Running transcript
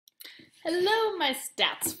Hello, my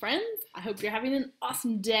stats friends. I hope you're having an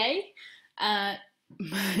awesome day. Uh,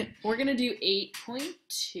 we're going to do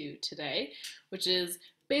 8.2 today, which is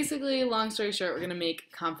basically, long story short, we're going to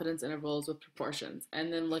make confidence intervals with proportions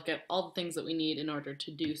and then look at all the things that we need in order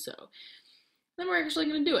to do so. Then we're actually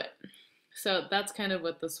going to do it. So that's kind of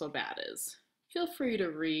what the SWBAT is. Feel free to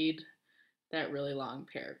read that really long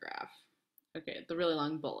paragraph. Okay, the really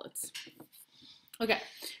long bullets. Okay,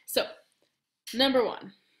 so number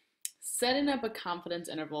one. Setting up a confidence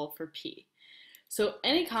interval for P. So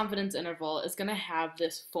any confidence interval is going to have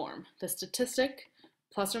this form, the statistic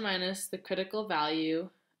plus or minus the critical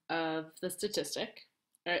value of the statistic,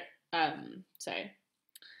 the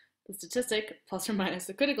statistic plus or minus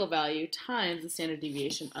the critical value times the standard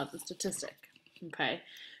deviation of the statistic. Okay,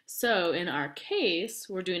 so in our case,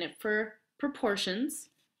 we're doing it for proportions,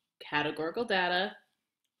 categorical data,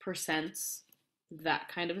 percents, that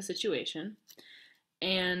kind of a situation.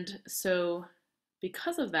 And so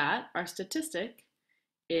because of that, our statistic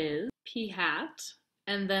is p hat,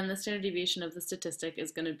 and then the standard deviation of the statistic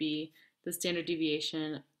is going to be the standard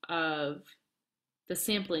deviation of the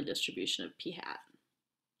sampling distribution of p hat.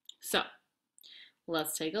 So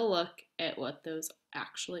let's take a look at what those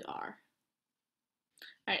actually are.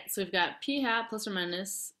 All right, so we've got p hat plus or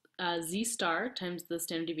minus z star times the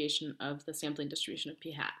standard deviation of the sampling distribution of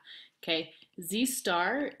p hat. Okay, z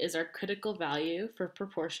star is our critical value for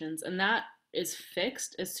proportions, and that is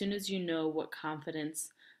fixed as soon as you know what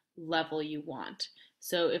confidence level you want.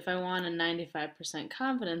 So if I want a 95%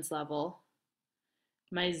 confidence level,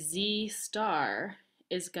 my z star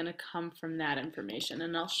is going to come from that information,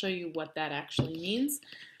 and I'll show you what that actually means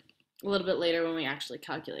a little bit later when we actually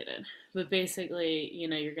calculate it. But basically,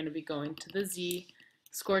 you're going to be going to the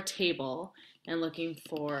z-score table and looking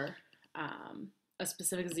for a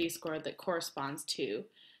specific z-score that corresponds to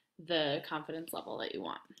the confidence level that you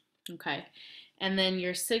want. Okay, and then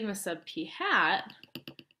your sigma sub p hat,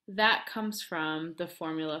 that comes from the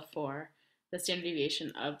formula for the standard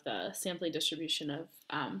deviation of the sampling distribution of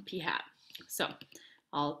p hat. So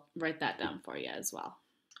I'll write that down for you as well.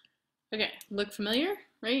 Okay, look familiar,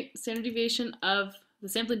 right? Standard deviation of the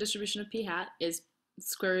sampling distribution of p hat is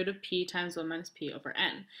square root of p times 1 minus p over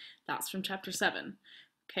n. That's from chapter 7.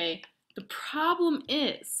 Okay, the problem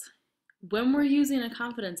is when we're using a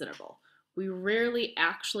confidence interval, we rarely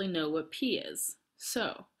actually know what p is.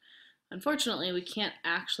 So unfortunately, we can't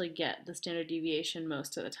actually get the standard deviation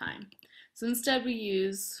most of the time. So instead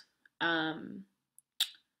we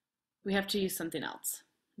have to use something else.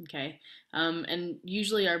 Okay, and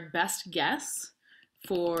usually our best guess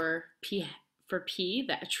for p,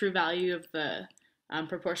 that true value of the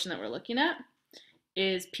proportion that we're looking at,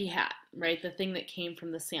 is p hat, right? The thing that came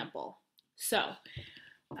from the sample. So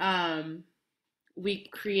we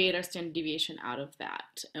create our standard deviation out of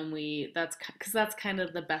that, and that's kind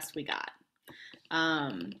of the best we got.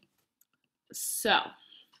 So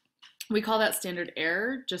we call that standard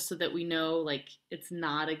error, just so that we know, like, it's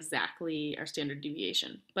not exactly our standard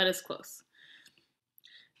deviation, but it's close.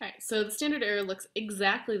 All right, so the standard error looks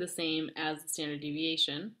exactly the same as the standard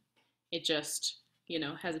deviation. It just,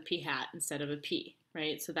 has a p hat instead of a p,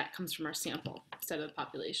 right? So that comes from our sample instead of the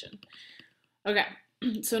population. Okay,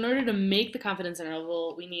 so in order to make the confidence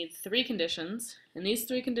interval, we need 3 conditions, and these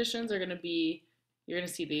 3 conditions are going to be, you're going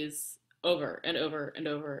to see these over and over and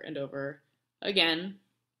over and over again,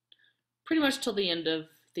 pretty much till the end of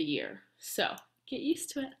the year. So get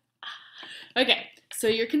used to it. Okay, so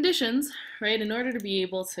your conditions, right, in order to be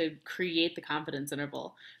able to create the confidence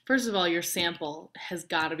interval, first of all, your sample has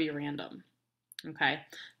got to be random. Okay,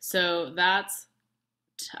 so that's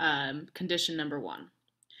condition number 1.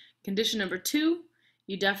 Condition number 2,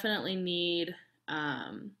 you definitely need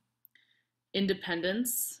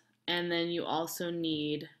independence, and then you also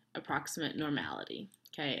need approximate normality.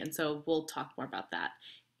 Okay, and so we'll talk more about that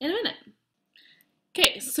in a minute.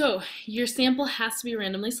 Okay, so your sample has to be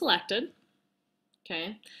randomly selected.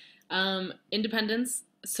 Okay, independence,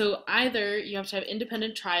 so either you have to have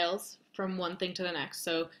independent trials from one thing to the next,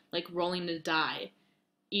 so like rolling a die.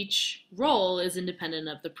 Each roll is independent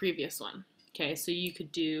of the previous one. Okay, so you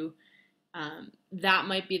could do, that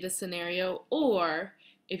might be the scenario, or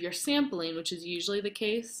if you're sampling, which is usually the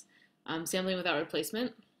case, sampling without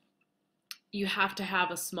replacement, you have to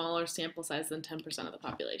have a smaller sample size than 10% of the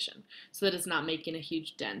population, so that it's not making a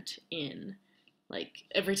huge dent in, like,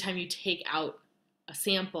 every time you take out a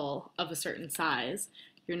sample of a certain size,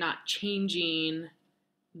 you're not changing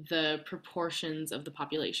the proportions of the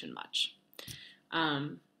population much.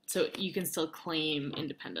 So you can still claim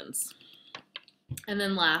independence. And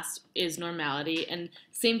then last is normality, and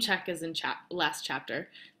same check as in last chapter.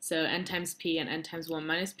 So n times p and n times 1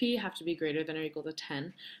 minus p have to be greater than or equal to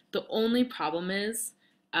 10. The only problem is,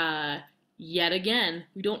 yet again,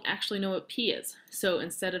 we don't actually know what p is. So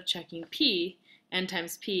instead of checking p, n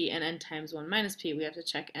times p and n times 1 minus p, we have to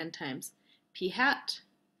check n times p hat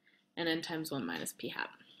and n times 1 minus p hat.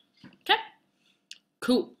 Okay?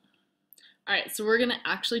 Cool. All right, so we're going to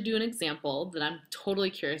actually do an example that I'm totally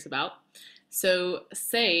curious about. So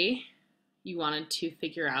say you wanted to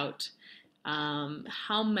figure out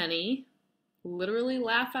how many literally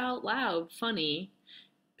laugh out loud funny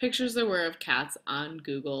pictures there were of cats on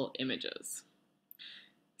Google Images.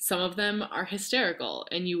 Some of them are hysterical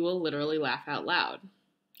and you will literally laugh out loud.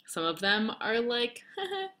 Some of them are like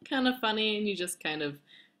kind of funny and you just kind of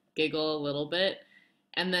giggle a little bit.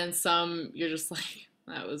 And then some you're just like,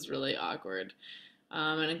 that was really awkward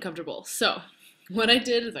and uncomfortable. So what I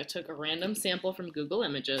did is I took a random sample from Google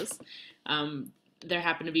Images. There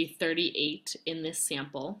happened to be 38 in this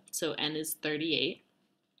sample, so n is 38.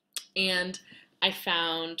 And I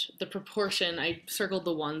found the proportion, I circled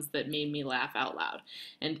the ones that made me laugh out loud.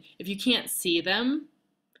 And if you can't see them,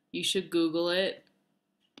 you should Google it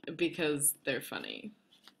because they're funny.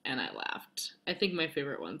 And I laughed. I think my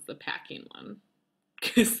favorite one's the packing one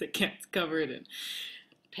because the cat's covered in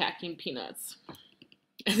packing peanuts.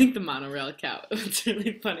 I think the monorail cow was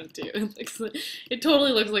really funny too. It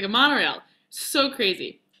totally looks like a monorail. So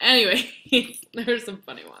crazy. Anyway, there are some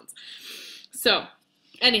funny ones. So,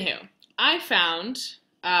 anywho, I found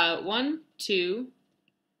 1, 2,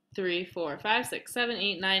 3, 4, 5, 6, 7,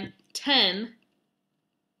 8, 9, 10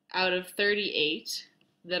 out of 38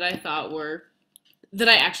 that I thought were, that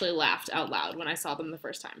I actually laughed out loud when I saw them the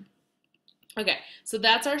first time. Okay, so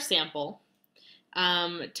that's our sample.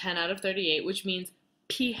 10 out of 38, which means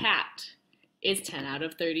p hat is 10 out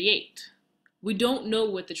of 38. We don't know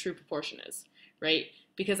what the true proportion is, right?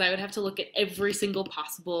 Because I would have to look at every single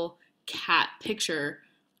possible cat picture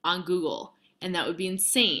on Google, and that would be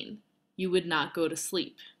insane. You would not go to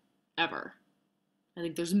sleep, ever. I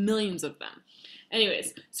think there's millions of them.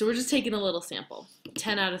 Anyways, so we're just taking a little sample.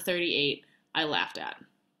 10 out of 38 I laughed at.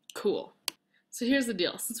 Cool. So here's the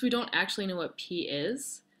deal. Since we don't actually know what p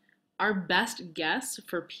is, our best guess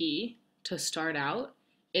for p to start out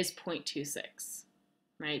is 0.26,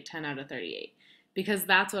 right? 10 out of 38, because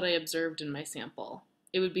that's what I observed in my sample.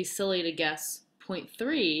 It would be silly to guess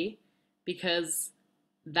 0.3 because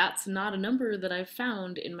that's not a number that I've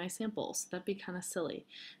found in my sample, so that'd be kind of silly.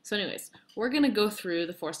 So anyways, we're going to go through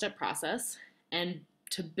the 4-step process and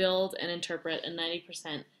to build and interpret a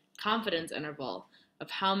 90% confidence interval of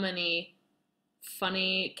how many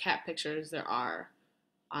funny cat pictures there are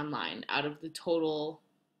online out of the total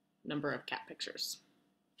number of cat pictures.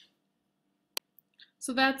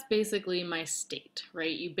 So that's basically my state,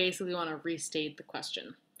 right? You basically want to restate the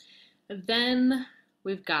question. Then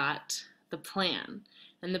we've got the plan.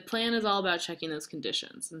 And the plan is all about checking those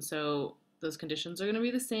conditions. And so those conditions are going to be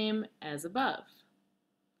the same as above.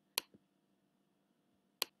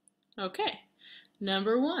 Okay,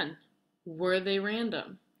 number 1, were they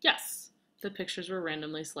random? Yes, the pictures were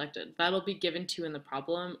randomly selected. That'll be given to you in the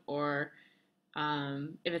problem, or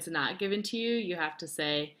if it's not given to you, you have to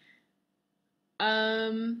say,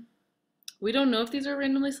 we don't know if these are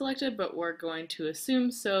randomly selected, but we're going to assume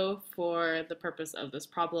so for the purpose of this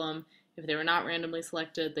problem. If they were not randomly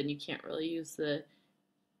selected, then you can't really use the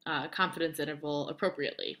confidence interval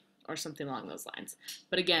appropriately, or something along those lines.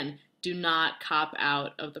 But again, do not cop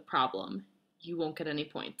out of the problem. You won't get any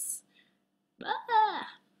points. Ah!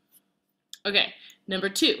 Okay, number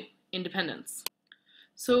 2, independence.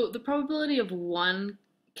 So the probability of one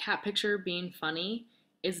cat picture being funny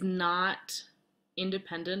is not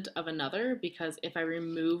independent of another, because if I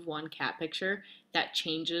remove one cat picture, that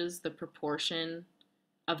changes the proportion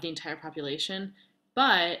of the entire population.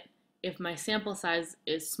 But if my sample size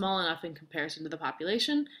is small enough in comparison to the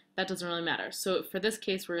population, that doesn't really matter. So for this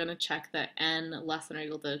case, we're going to check that n less than or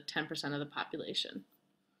equal to 10% of the population.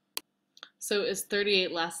 So is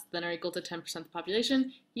 38 less than or equal to 10% of the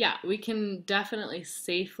population? Yeah, we can definitely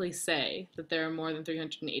safely say that there are more than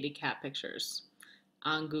 380 cat pictures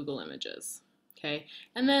on Google Images. Okay,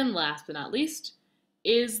 and then last but not least,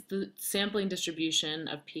 is the sampling distribution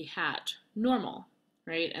of p hat normal,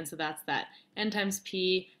 right? And so that's that n times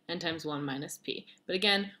p, n times 1 minus p. But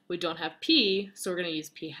again, we don't have p, so we're going to use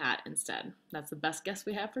p hat instead. That's the best guess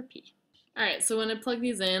we have for p. All right, so when I plug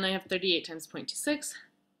these in, I have 38 times 0.26.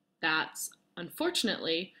 That's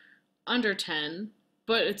unfortunately under 10,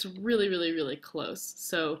 but it's really, really, really close.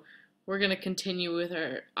 So we're going to continue with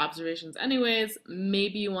our observations anyways.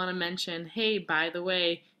 Maybe you want to mention, hey, by the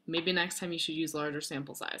way, maybe next time you should use larger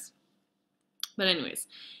sample size. But anyways,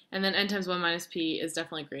 and then n times 1 minus p is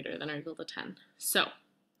definitely greater than or equal to 10. So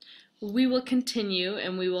we will continue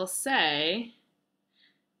and we will say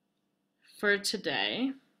for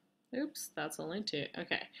today, oops, that's only 2,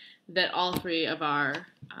 okay, that all 3 of our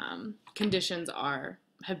conditions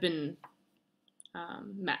have been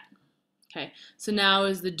met. Okay, so now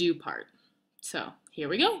is the do part. So here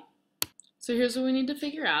we go. So here's what we need to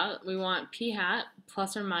figure out. We want p hat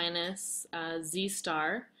plus or minus z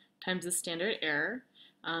star times the standard error.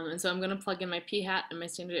 And so I'm going to plug in my p hat and my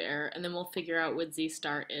standard error, and then we'll figure out what z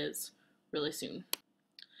star is really soon.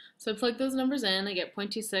 So I plug those numbers in, I get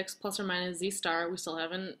 0.26 plus or minus z star, we still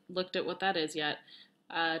haven't looked at what that is yet,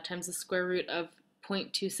 times the square root of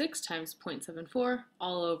 0.26 times 0.74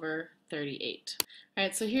 all over 38.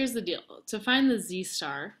 Alright, so here's the deal. To find the z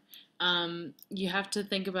star, you have to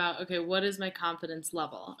think about, okay, what is my confidence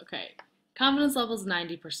level? Okay, confidence level is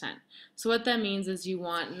 90%. So what that means is you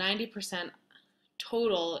want 90%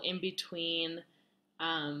 total in between,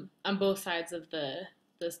 on both sides of the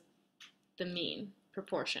mean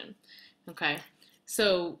proportion. Okay,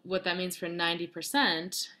 so what that means for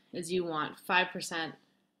 90% is you want 5%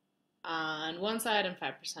 on one side and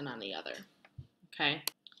 5% on the other. Okay,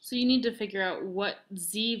 so you need to figure out what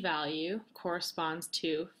z value corresponds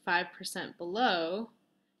to 5% below,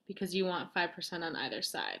 because you want 5% on either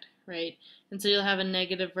side, right? And so you'll have a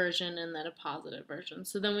negative version and then a positive version.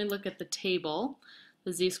 So then we look at the table,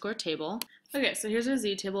 the z-score table. Okay, so here's our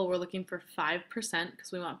z table. We're looking for 5%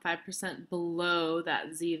 because we want 5% below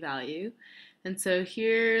that z value. And so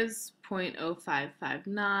here's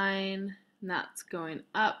 0.0559, and that's going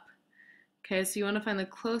up. Okay, so you want to find the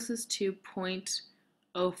closest to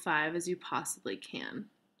 0.05 as you possibly can.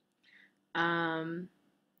 And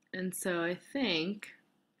so I think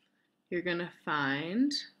you're going to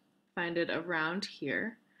find it around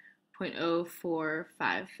here,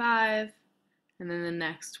 0.0455, and then the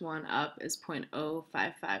next one up is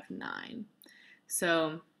 0.0559.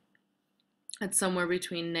 So it's somewhere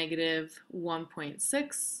between negative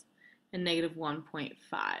 1.6 and negative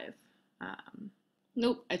 1.5.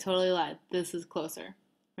 Nope, I totally lied. This is closer,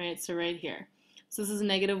 right? So right here. So this is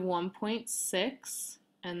negative 1.6,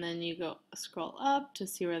 and then you go scroll up to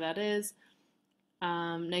see where that is.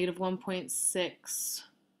 Negative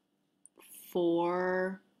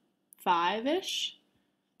 1.645-ish.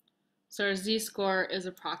 So our z-score is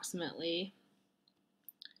approximately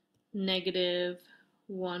negative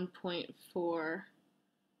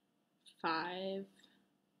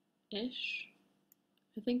 1.45-ish,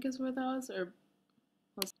 I think is where that was, or,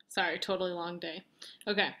 sorry, totally long day.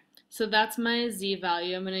 Okay, so that's my z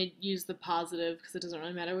value. I'm going to use the positive because it doesn't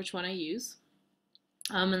really matter which one I use.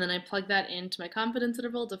 And then I plug that into my confidence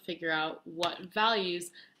interval to figure out what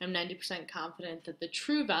values I'm 90% confident that the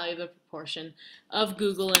true value of the proportion of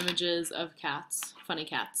Google images of cats, funny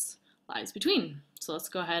cats, lies between. So let's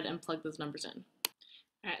go ahead and plug those numbers in.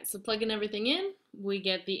 Alright, so plugging everything in, we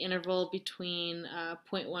get the interval between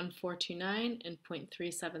 0.1429 and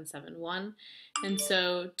 0.3771. And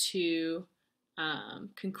so to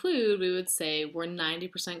conclude, we would say we're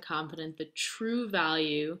 90% confident the true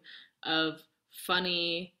value of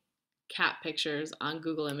funny cat pictures on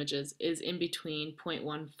Google Images is in between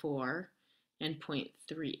 0.14 and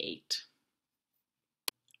 0.38.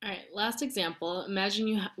 Alright, last example. Imagine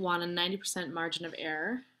you want a 90% margin of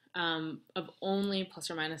error of only plus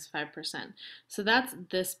or minus 5%. So that's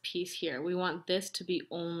this piece here. We want this to be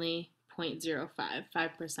only 0.05,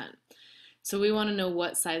 5%. So we want to know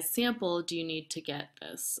what size sample do you need to get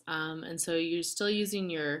this. And so you're still using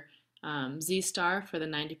your z-star for the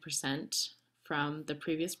 90% from the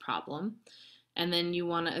previous problem, and then you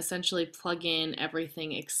want to essentially plug in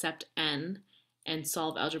everything except n and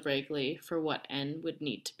solve algebraically for what n would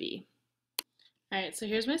need to be. Alright, so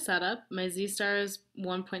here's my setup. My z-star is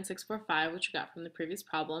 1.645, which we got from the previous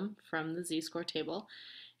problem from the z-score table,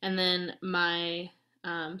 and then my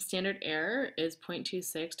standard error is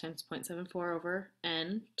 0.26 times 0.74 over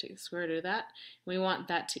n, to square root of that. We want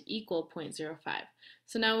that to equal 0.05.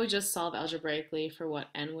 So now we just solve algebraically for what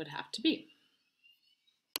n would have to be.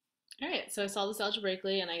 Alright, so I solved this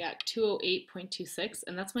algebraically and I got 208.26,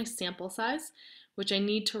 and that's my sample size, which I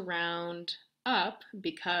need to round up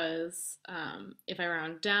because if I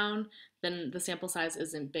round down, then the sample size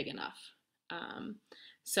isn't big enough.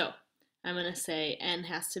 So I'm going to say n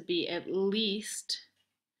has to be at least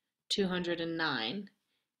 209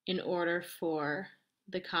 in order for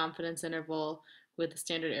the confidence interval with a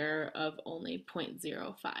standard error of only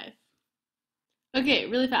 0.05. Okay,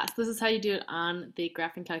 really fast. This is how you do it on the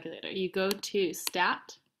graphing calculator. You go to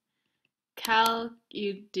Stat, calc,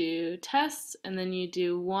 you do tests, and then you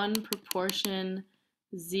do 1 proportion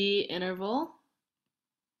z interval.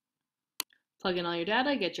 Plug in all your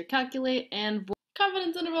data, get your calculate, and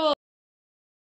confidence interval.